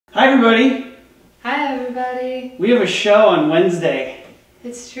Hi everybody! Hi everybody! We have a show on Wednesday.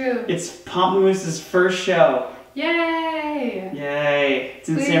 It's true. It's Pomplamoose first show. Yay! Yay! It's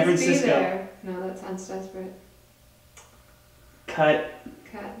in Please San Francisco. Be there. No, that sounds desperate. Cut.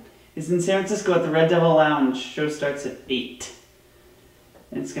 Cut. It's in San Francisco at the Red Devil Lounge. Show starts at 8.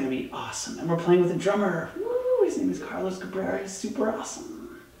 And it's going to be awesome. And we're playing with a drummer. Woo! His name is Carlos Cabrera. He's super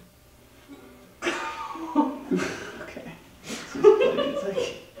awesome. Okay.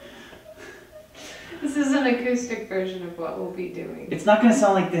 This is an acoustic version of what we'll be doing. It's not going to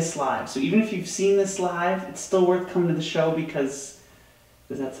sound like this live. So even if you've seen this live, it's still worth coming to the show because...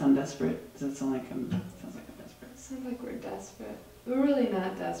 Does that sound desperate? Does that sound like I'm... Sounds like I'm desperate. It sounds like we're desperate. We're really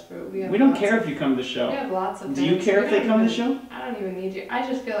not desperate. We don't care if you come to the show. We have lots of fans. Do you care if they come to the show? I don't even need you. I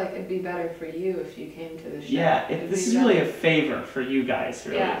just feel like it'd be better for you if you came to the show. Yeah, this is really a favor for you guys,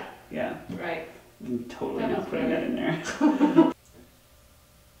 really. Yeah. Yeah. Right. I'm totally That not was putting that in there.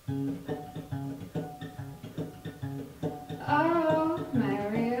 Oh,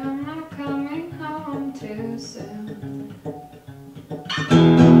 Mary, I'm not coming home too soon.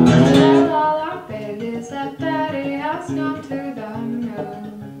 Tell all our babies that Daddy has gone to the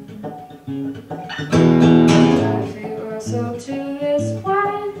moon. Drive you or so to this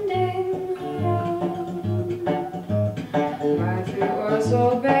winding road. Drive you or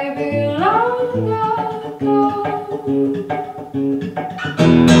so, baby, long ago.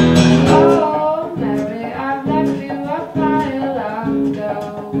 Oh, Mary, I've left you a pile of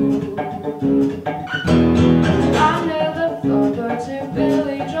dough under the floorboard to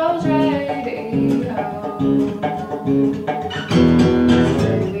Billy Joel's radio.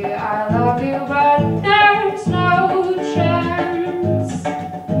 Baby, I love you, but there's no chance.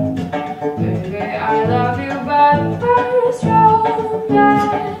 Baby, I love you, but there's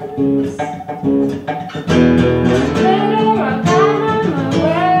romance. Little rock on my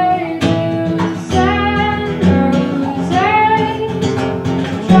way to San Jose,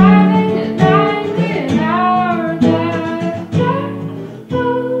 driving at 90 an hour. That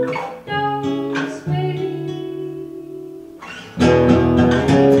devil knows me.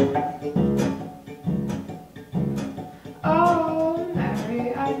 Oh, Mary,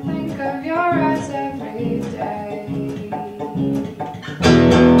 I think of your eyes every day.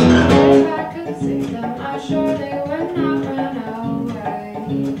 If I could see them, I surely would not run away.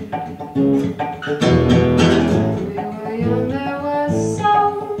 When we were young, there was so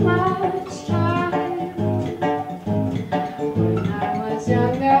much time. When I was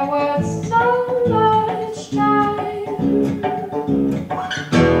young, there was so much time.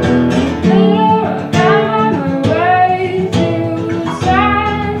 Little rock on my way to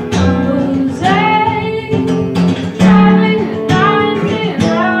San Jose, driving at 90 an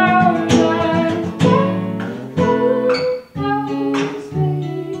hour. That devil knows me.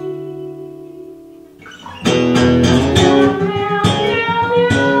 Meow, meow,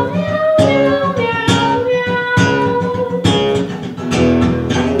 meow, meow, meow, meow, meow.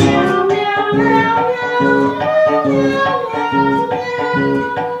 Meow, meow, meow, meow, meow, meow.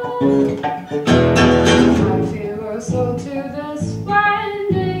 Drive you or so to this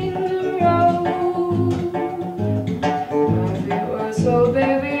winding road. Drive you or so,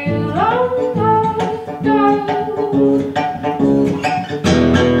 baby, long ago.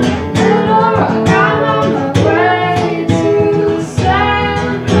 Little rock, I'm on my way to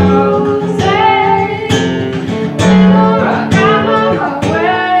San Jose. Little rock, I'm on my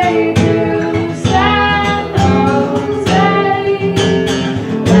way to San Jose.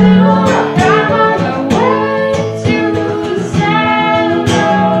 Little rock, I'm on my way to San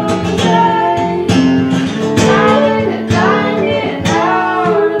Jose. Driving at 90 an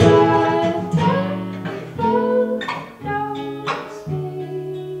hour. That devil knows me.